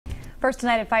First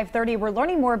tonight at 5:30, we're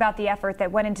learning more about the effort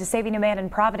that went into saving a man in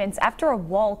Providence after a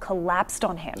wall collapsed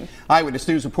on him. Eyewitness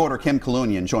News reporter Kim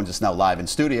Kalunian joins us now live in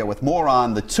studio with more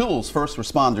on the tools first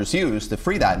responders used to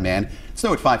free that man. It's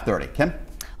new at 5:30. Kim?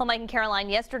 Well, Mike and Caroline,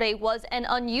 yesterday was an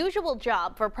unusual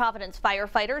job for Providence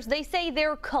firefighters. They say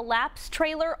their collapse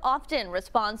trailer often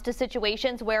responds to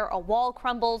situations where a wall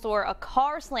crumbles or a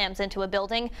car slams into a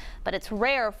building, but it's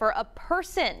rare for a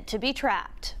person to be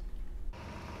trapped.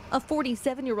 A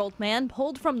 47-year-old man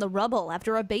pulled from the rubble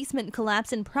after a basement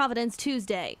collapse in Providence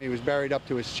Tuesday. He was buried up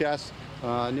to his chest.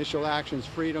 Initial actions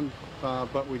freed him,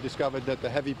 but we discovered that the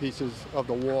heavy pieces of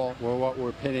the wall were what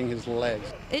were pinning his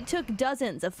legs. It took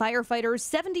dozens of firefighters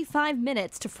 75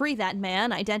 minutes to free that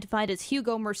man, identified as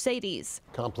Hugo Mercedes.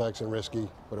 Complex and risky,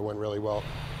 but it went really well.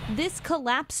 This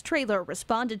collapse trailer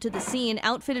responded to the scene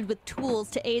outfitted with tools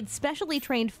to aid specially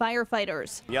trained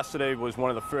firefighters. Yesterday was one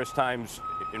of the first times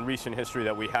in recent history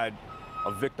that we had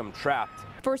a victim trapped.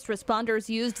 First responders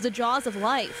used the jaws of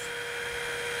life.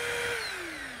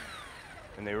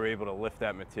 And they were able to lift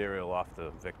that material off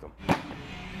the victim.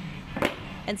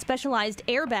 And specialized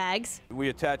airbags. We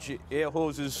attach air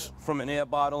hoses from an air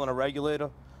bottle and a regulator,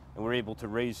 and we're able to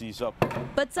raise these up.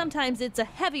 But sometimes it's a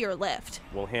heavier lift.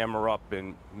 We'll hammer up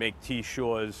and make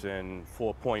T-shores and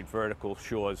 4-point vertical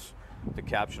shores to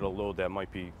capture the load that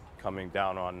might be coming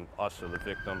down on us or the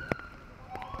victim.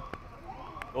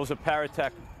 Those are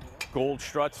Paratech gold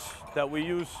struts that we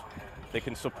use. They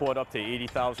can support up to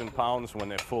 80,000 pounds when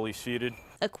they're fully seated.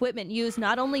 Equipment used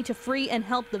not only to free and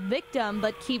help the victim,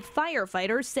 but keep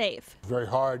firefighters safe. Very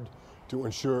hard to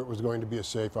ensure it was going to be a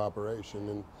safe operation,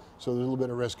 and so there's a little bit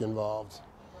of risk involved,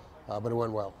 but it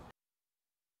went well.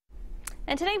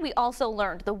 And today we also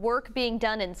learned the work being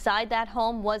done inside that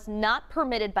home was not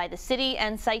permitted by the city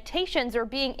and citations are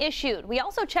being issued. We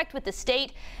also checked with the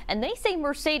state and they say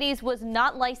Mercedes was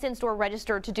not licensed or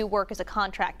registered to do work as a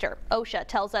contractor. OSHA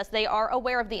tells us they are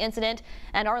aware of the incident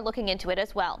and are looking into it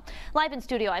as well. Live in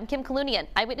studio, I'm Kim Kalunian,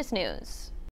 Eyewitness News.